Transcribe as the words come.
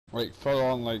Like full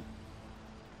on, like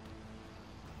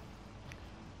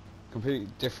completely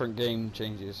different game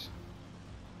changes.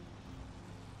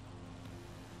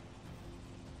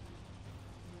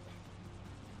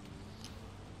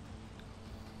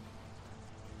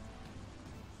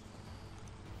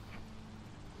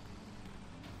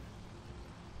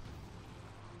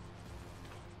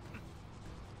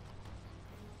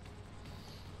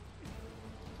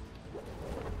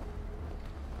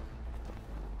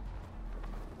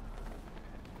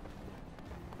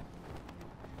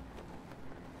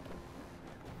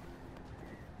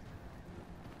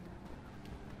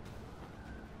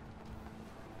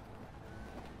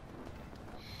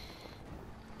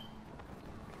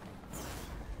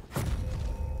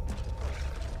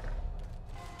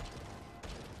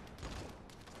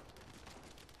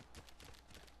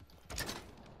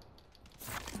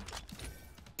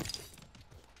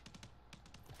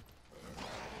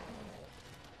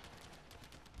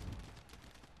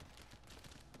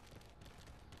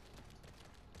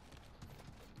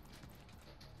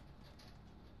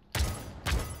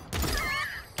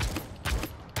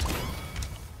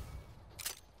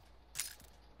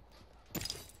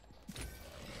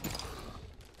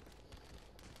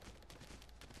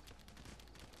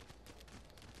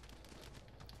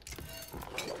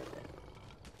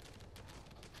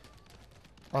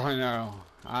 Oh, I know.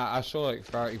 I saw like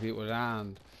 30 people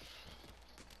land.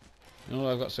 And all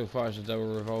I've got so far is a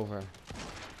double revolver.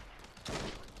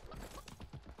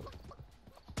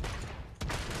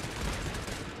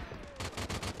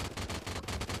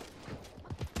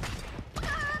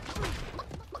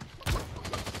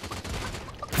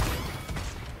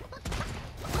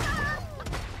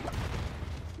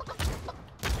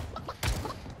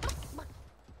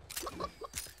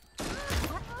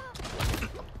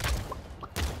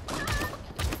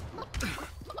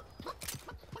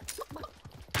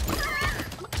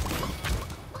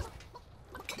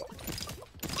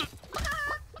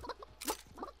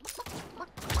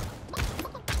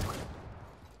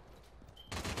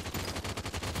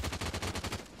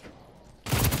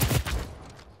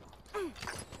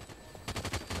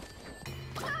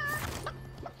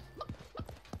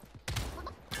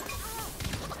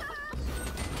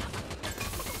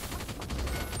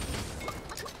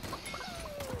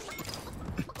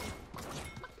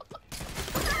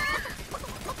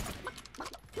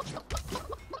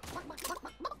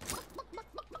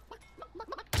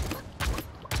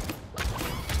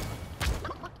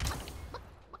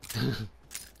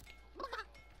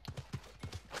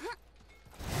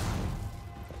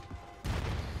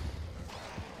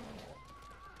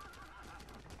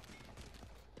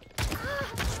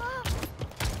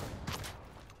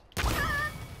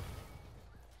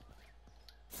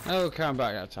 Oh, come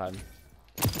back that time.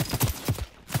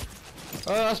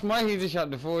 Oh, that's my heater shot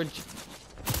the forge.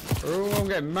 Oh, I'm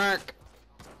getting marked.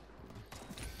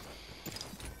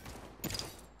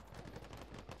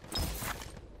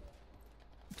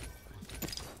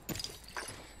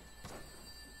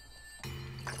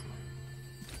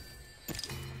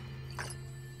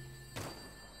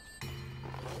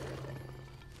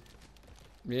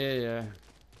 Yeah, yeah.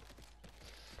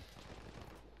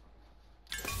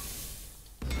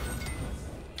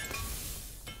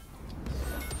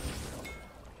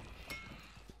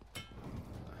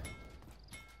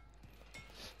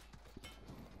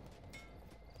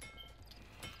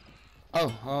 Oh,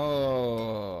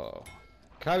 oh.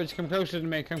 Cabbage, come closer to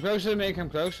me, come closer to me, come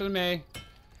closer to me.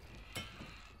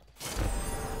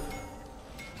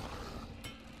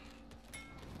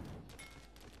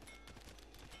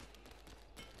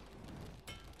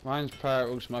 Mine's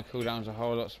power ups, my cooldown's a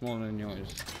whole lot smaller than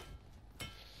yours.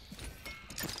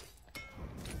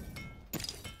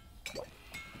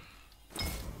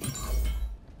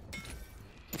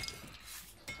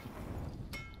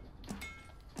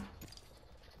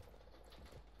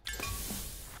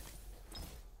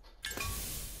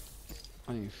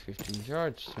 I need 15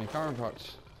 shards to make armor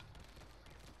pots.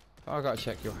 Oh, I gotta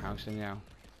check your house in now.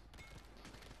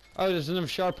 Oh, there's another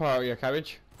shard pile here,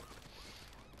 Cabbage.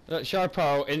 Look, shard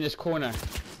pile in this corner.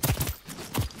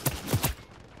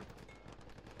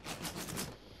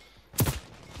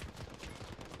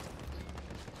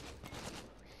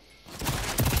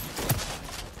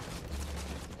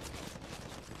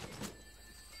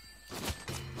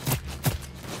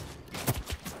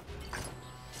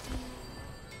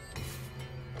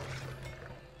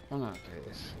 Why not do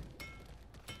this?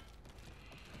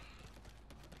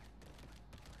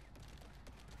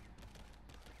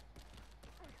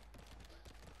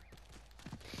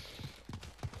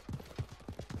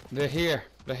 They're here.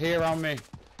 They're here on me.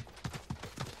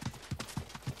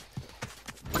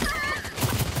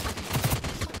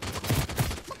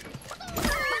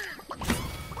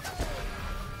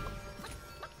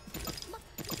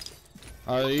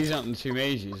 Oh, these aren't the two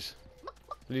mages.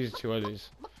 These are two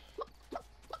others.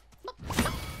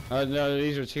 No,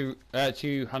 these are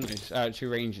two hunters, two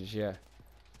rangers, yeah.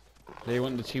 They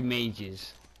want the two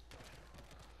mages.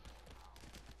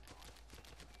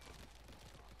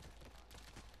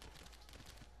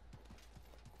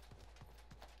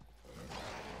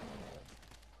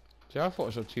 See, I thought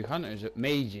it was two hunters,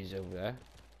 mages over there.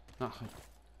 Not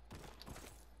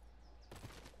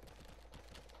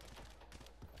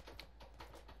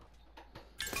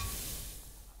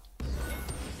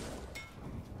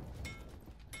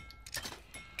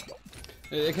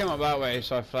They came up that way,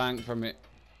 so I flanked from it.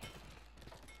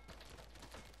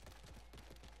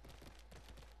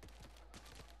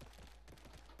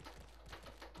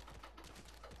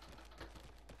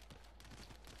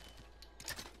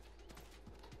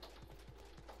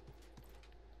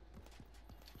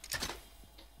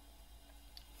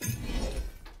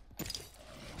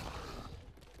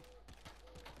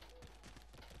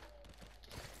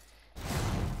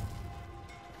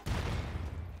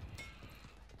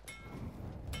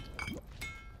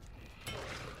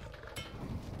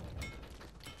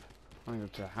 I'm gonna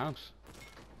go to the house.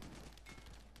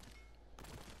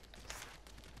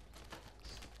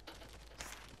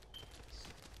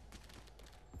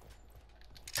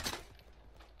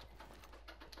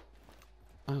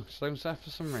 Oh, stone staff for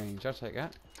some range. I'll take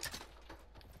that.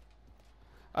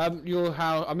 Your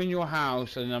house. I'm in your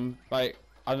house, and I'm like,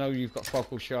 I know you've got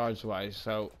focal shards away,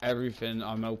 so everything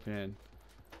I'm opening,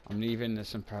 I'm leaving. There's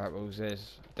some parables.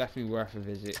 There's definitely worth a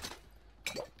visit.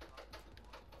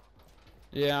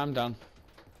 Yeah, I'm done.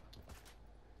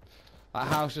 That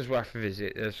house is worth a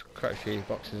visit. There's quite a few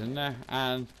boxes in there,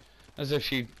 and there's a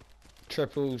few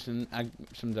triples and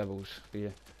some doubles for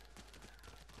you.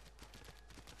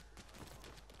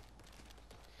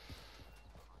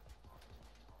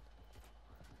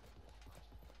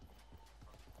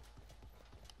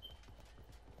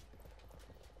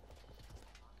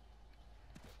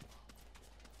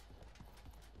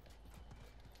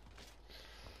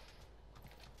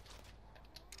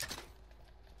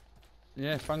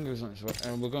 Yeah, fungus.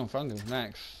 We're going fungus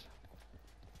next.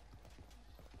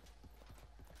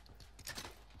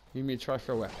 You may try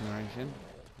for a weapon or anything.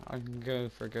 I can go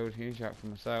for a gold huge out for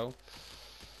myself.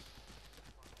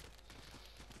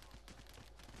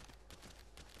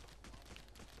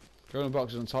 Go in the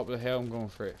boxes on top of the hill. I'm going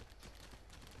for it.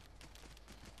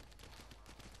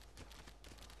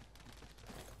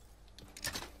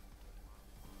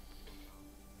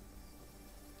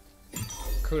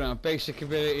 Cool. Now, basic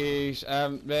abilities.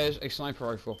 There's a sniper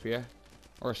rifle up here,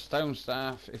 or a stone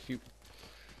staff if you.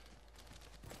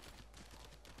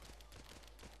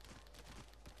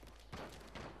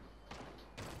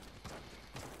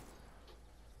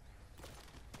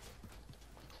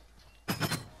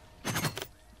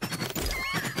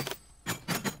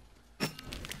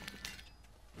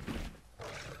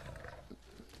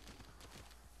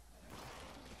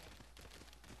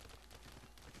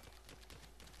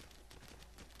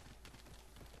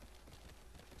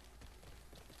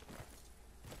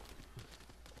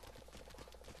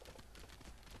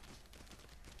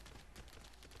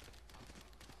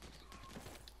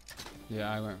 Yeah,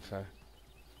 I went for.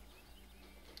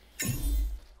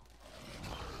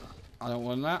 I don't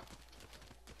want that.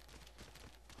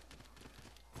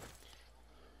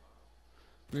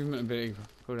 Movement ability,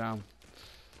 go down.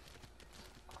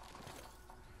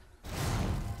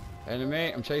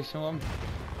 Enemy, I'm chasing one.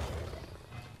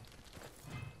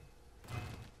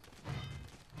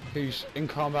 Who's in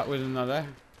combat with another.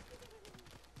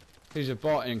 Who's a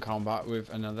bot in combat with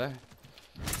another.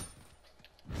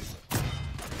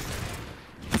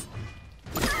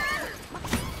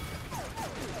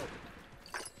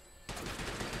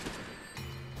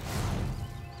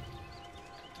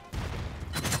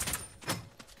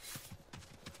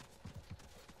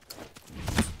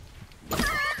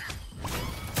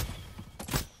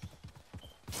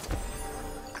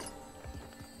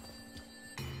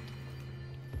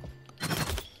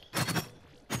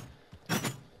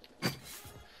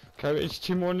 Okay, it's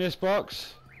two more in this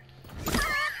box.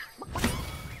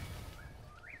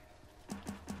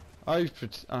 Oh,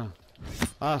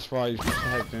 that's why he's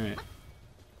protecting it.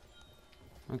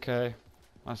 Okay,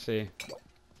 I see.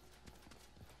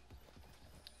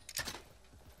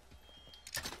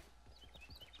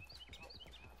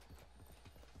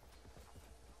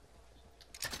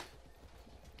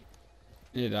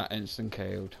 Yeah, that instant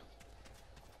KO'd.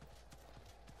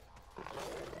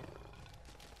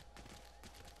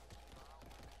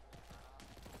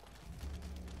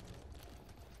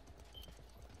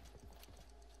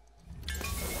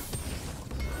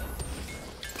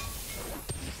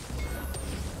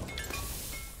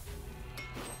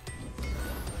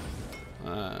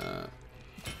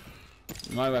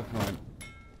 My weapon went.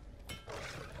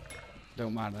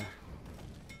 Don't matter.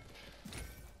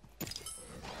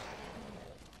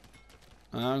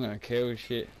 I'm gonna kill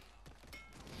shit.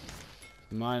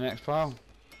 My next pile?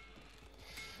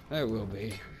 It will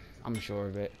be. I'm sure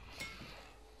of it.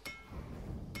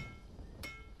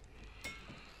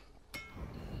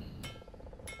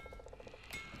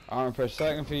 Armor per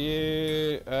second for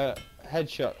you.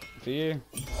 Headshot for you.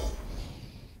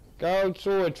 Gold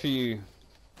sword for you.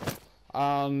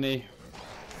 On the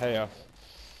payoff.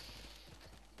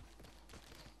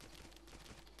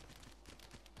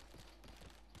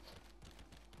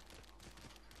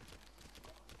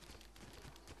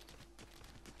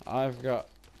 I've got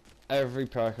every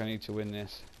perk I need to win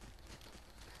this.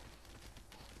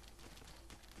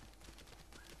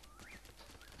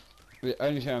 The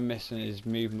only thing I'm missing is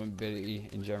movement ability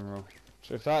in general.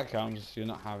 So if that counts, you're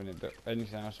not having it, but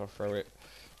anything else I'll throw it.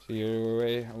 So you're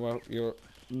away, well, you're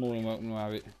more than welcome to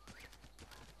have it.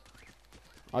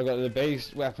 I got the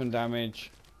base weapon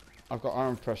damage. I've got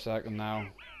armor per second now.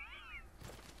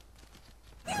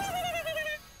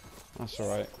 That's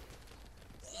alright.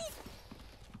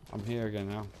 I'm here again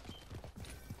now.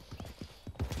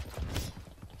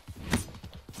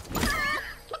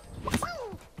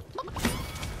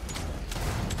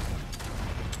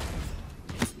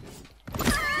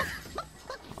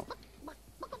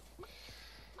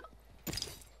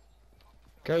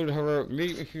 Go to heroic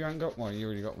leap if you haven't got one. You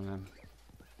already got one then.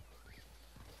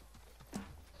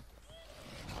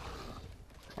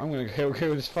 I'm gonna kill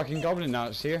this fucking goblin now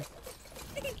it's here.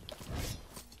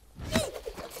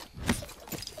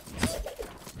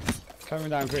 Coming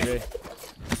down quickly.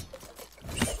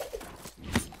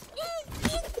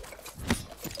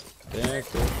 Yeah,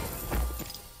 cool.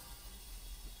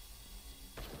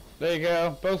 There you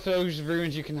go. Both those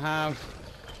runes you can have.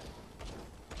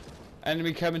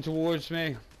 Enemy coming towards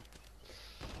me.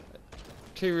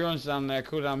 2 runes down there.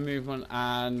 Cooldown movement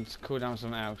and cooldown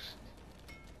something else.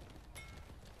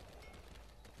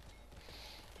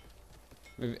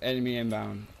 With enemy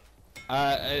inbound.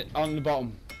 On the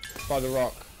bottom. By the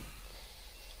rock.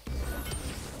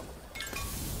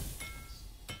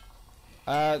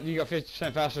 You got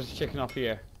 50% faster as a chicken up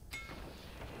here.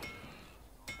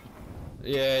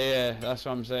 Yeah, that's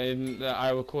what I'm saying.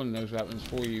 I will call those weapons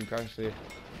for you personally.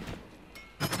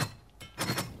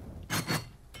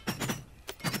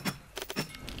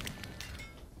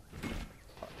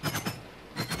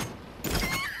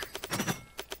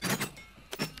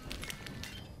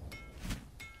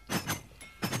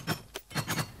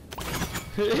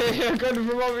 I got the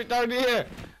thermometer down here.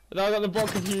 Now I got the bot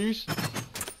confused.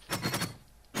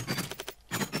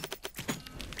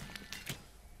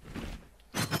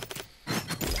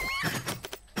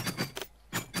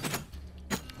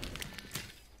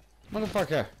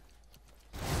 Motherfucker.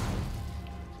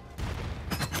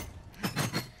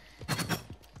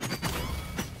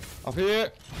 Up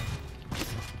here.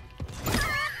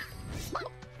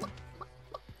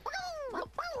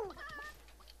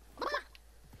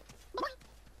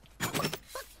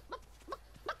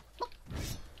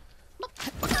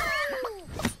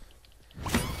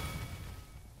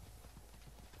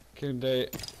 Good day.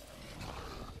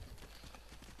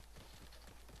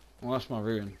 Well, that's my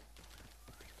ruin.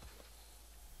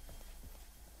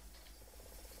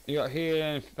 You got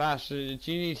healing, faster.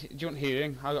 Do you want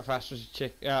healing? I got faster as a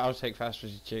chick. Yeah, I'll take faster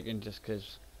as a chicken just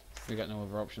because we got no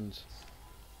other options.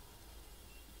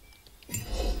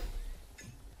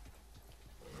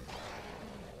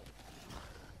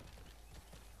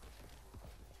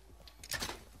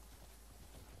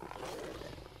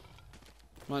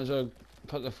 Might as well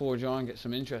put the forge on and get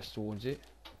some interest towards it.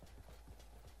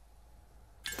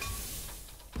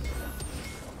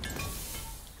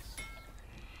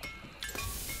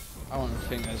 I want to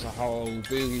think there's a whole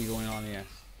boogie going on here.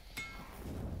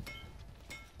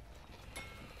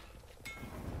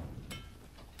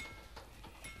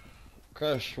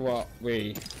 Crush what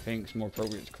we think's more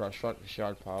appropriate to crush. Fuck the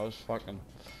shard piles. Fucking.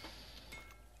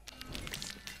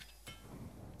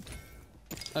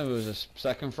 There was a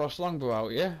second frost longbow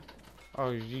out, yeah?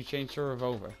 Oh, you changed to a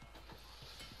revolver.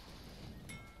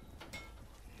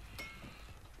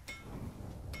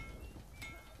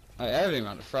 Everything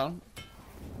at the front.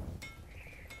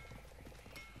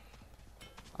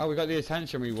 Oh, we got the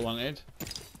attention we wanted.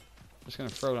 Just gonna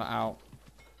throw that out.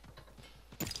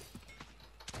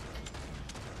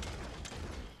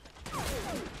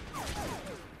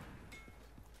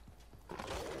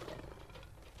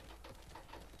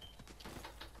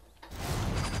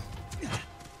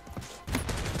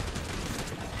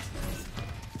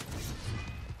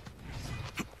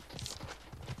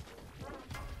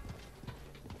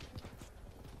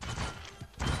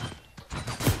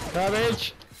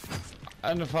 Cabbage!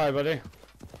 And the fire, buddy.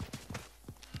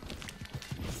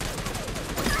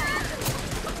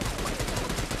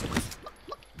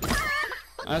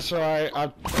 That's right,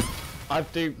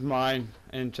 I've duped mine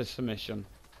into submission.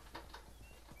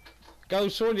 Go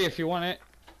swordy if you want it.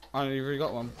 I only really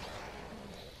got one.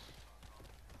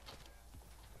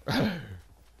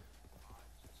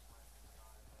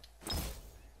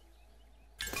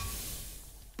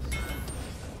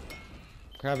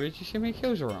 Cabbage, you see how many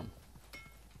kills are on?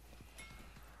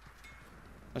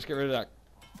 Let's get rid of that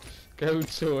gold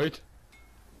sword.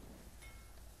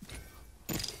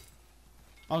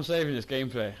 I'm saving this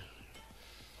gameplay.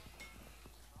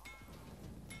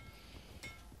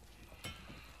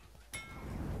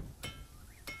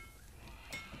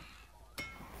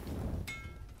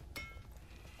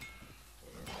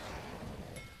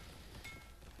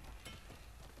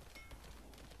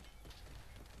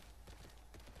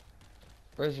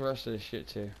 Where's the rest of this shit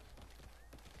too?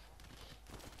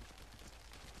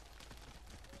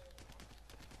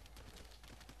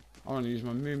 I want to use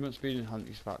my movement speed and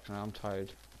hunting back now, I'm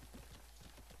tired.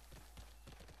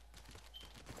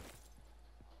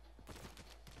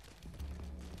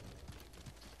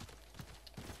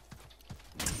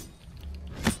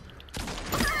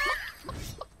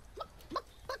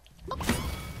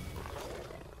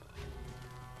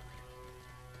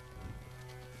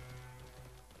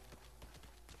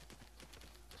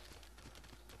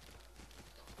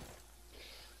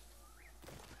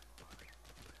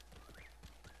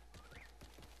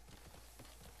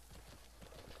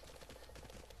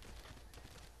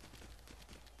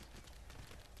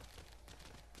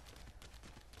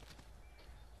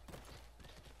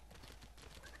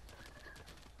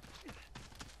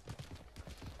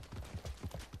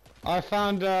 I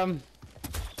found Garage,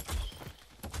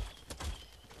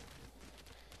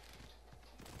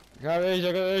 I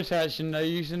got the detection, they're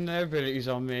using their abilities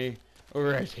on me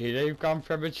already, they've gone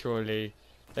prematurely,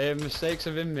 their mistakes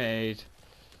have been made.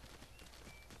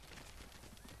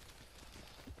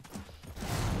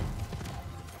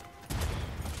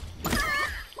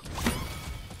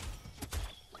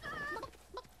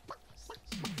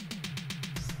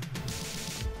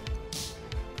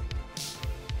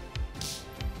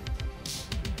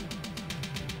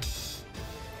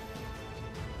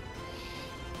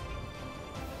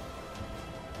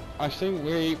 I think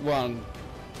we won.